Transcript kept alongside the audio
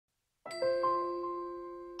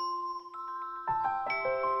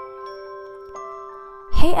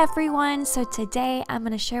Hey everyone, so today I'm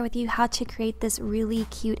going to share with you how to create this really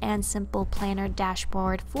cute and simple planner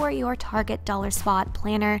dashboard for your Target dollar spot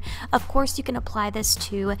planner. Of course, you can apply this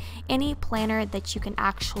to any planner that you can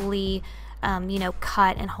actually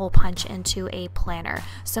cut and hole punch into a planner.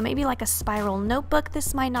 So maybe like a spiral notebook,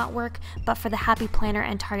 this might not work, but for the Happy Planner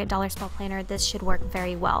and Target dollar spot planner, this should work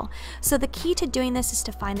very well. So the key to doing this is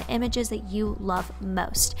to find the images that you love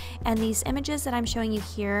most. And these images that I'm showing you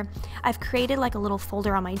here, I've created like a little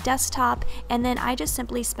folder on my desktop, and then I just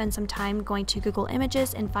simply spend some time going to Google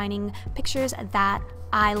Images and finding pictures that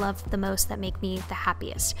I love the most, that make me the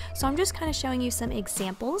happiest. So I'm just kind of showing you some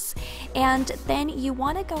examples, and then you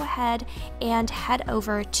want to go ahead and head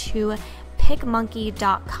over to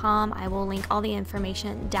PicMonkey.com. I will link all the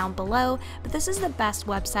information down below, but this is the best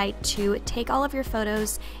website to take all of your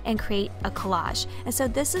photos and create a collage. And so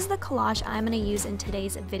this is the collage I'm going to use in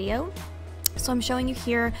today's video. So I'm showing you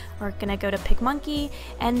here, we're gonna go to PicMonkey,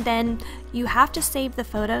 and then you have to save the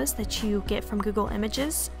photos that you get from Google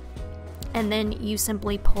Images, and then you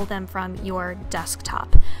simply pull them from your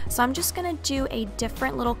desktop. So I'm just gonna do a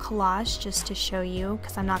different little collage just to show you,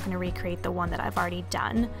 because I'm not gonna recreate the one that I've already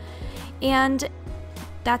done. And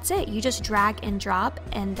that's it. You just drag and drop,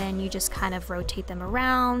 and then you just kind of rotate them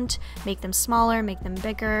around, make them smaller, make them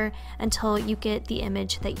bigger, until you get the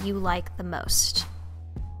image that you like the most.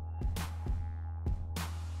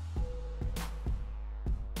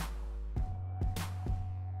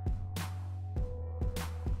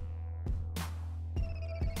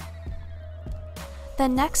 The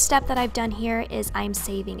next step that I've done here is I'm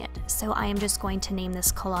saving it. So I am just going to name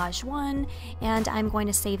this collage 1, and I'm going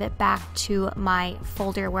to save it back to my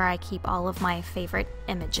folder where I keep all of my favorite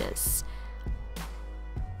images.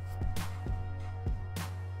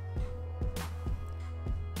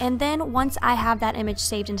 And then once I have that image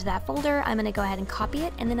saved into that folder, I'm gonna go ahead and copy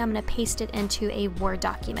it, and then I'm gonna paste it into a Word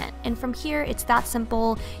document. And from here, it's that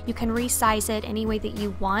simple. You can resize it any way that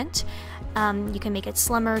you want. You can make it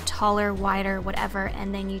slimmer, taller, wider, whatever,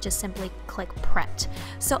 and then you just simply click print.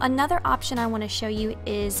 So another option I wanna show you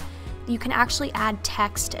is you can actually add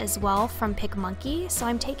text as well from PicMonkey. So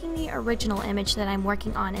I'm taking the original image that I'm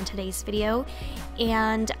working on in today's video,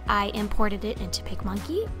 and I imported it into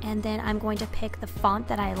PicMonkey, and then I'm going to pick the font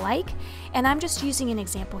that I like, and I'm just using an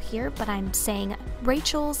example here, but I'm saying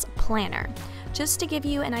Rachel's Planner, just to give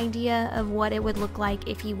you an idea of what it would look like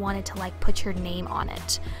if you wanted to like put your name on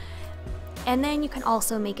it. And then you can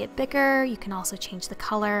also make it bigger, you can also change the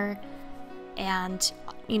color, and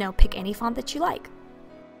pick any font that you like.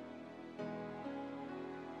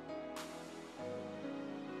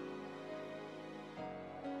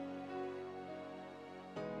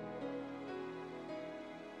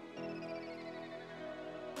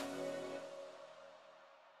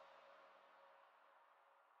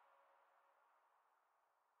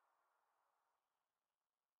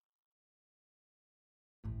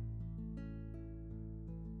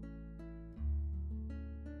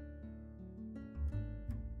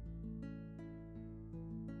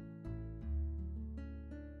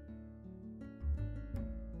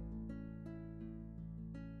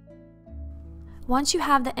 Once you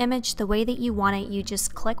have the image the way that you want it, you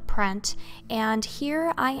just click print, and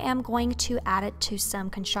here I am going to add it to some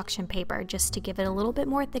construction paper just to give it a little bit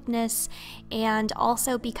more thickness, and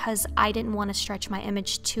also because I didn't want to stretch my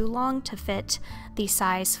image too long to fit the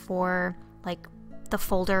size for like the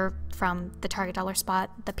folder from the Target dollar spot,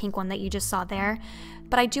 the pink one that you just saw there.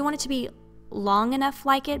 But I do want it to be long enough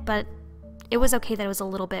like it, but it was okay that it was a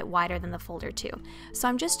little bit wider than the folder too. So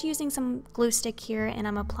I'm just using some glue stick here, and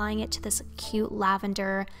I'm applying it to this cute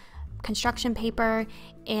lavender construction paper,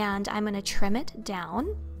 and I'm gonna trim it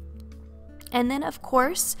down. And then of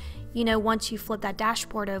course, once you flip that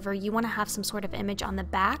dashboard over, you wanna have some sort of image on the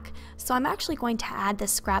back. So I'm actually going to add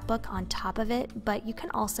this scrapbook on top of it, but you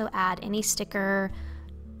can also add any sticker,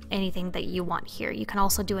 anything that you want here. You can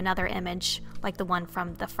also do another image like the one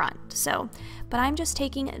from the front. But I'm just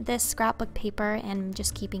taking this scrapbook paper and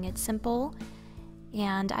just keeping it simple,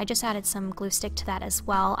 and I just added some glue stick to that as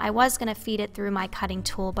well. I was gonna feed it through my cutting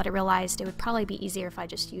tool, but I realized it would probably be easier if I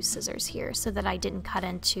just used scissors here so that I didn't cut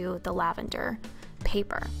into the lavender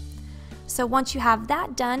paper. So once you have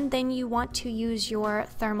that done, then you want to use your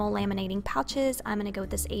thermal laminating pouches. I'm gonna go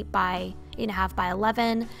with this 8.5 by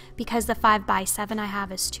 11 because the 5 by 7 I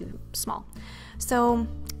have is too small. So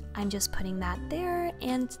I'm just putting that there,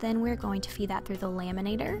 and then we're going to feed that through the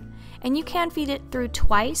laminator. And you can feed it through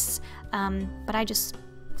twice, but I just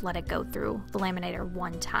let it go through the laminator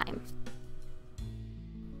one time.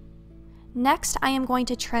 Next, I am going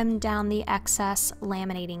to trim down the excess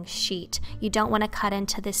laminating sheet. You don't want to cut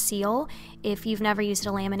into the seal. If you've never used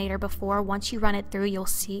a laminator before, once you run it through, you'll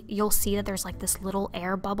see that there's like this little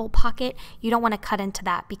air bubble pocket. You don't want to cut into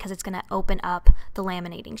that because it's going to open up the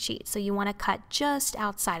laminating sheet. So you want to cut just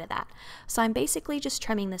outside of that. So I'm basically just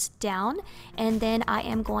trimming this down, and then I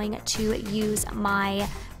am going to use my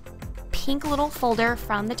pink little folder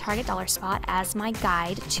from the Target Dollar Spot as my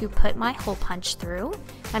guide to put my hole punch through.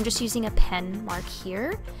 I'm just using a pen mark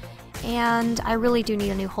here, and I really do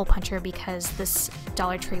need a new hole puncher because this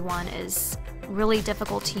Dollar Tree one is really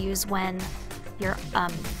difficult to use when your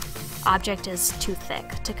object is too thick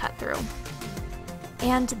to cut through.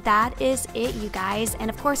 And that is it, you guys. And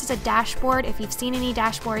of course, it's a dashboard. If you've seen any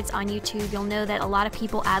dashboards on YouTube, you'll know that a lot of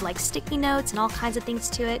people add like sticky notes and all kinds of things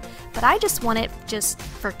to it. But I just want it just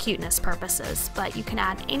for cuteness purposes. But you can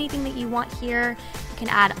add anything that you want here. You can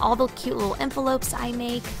add all the cute little envelopes I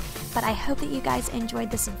make. But I hope that you guys enjoyed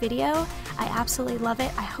this video. I absolutely love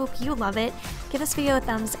it. I hope you love it. Give this video a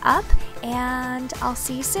thumbs up, and I'll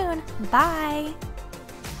see you soon. Bye!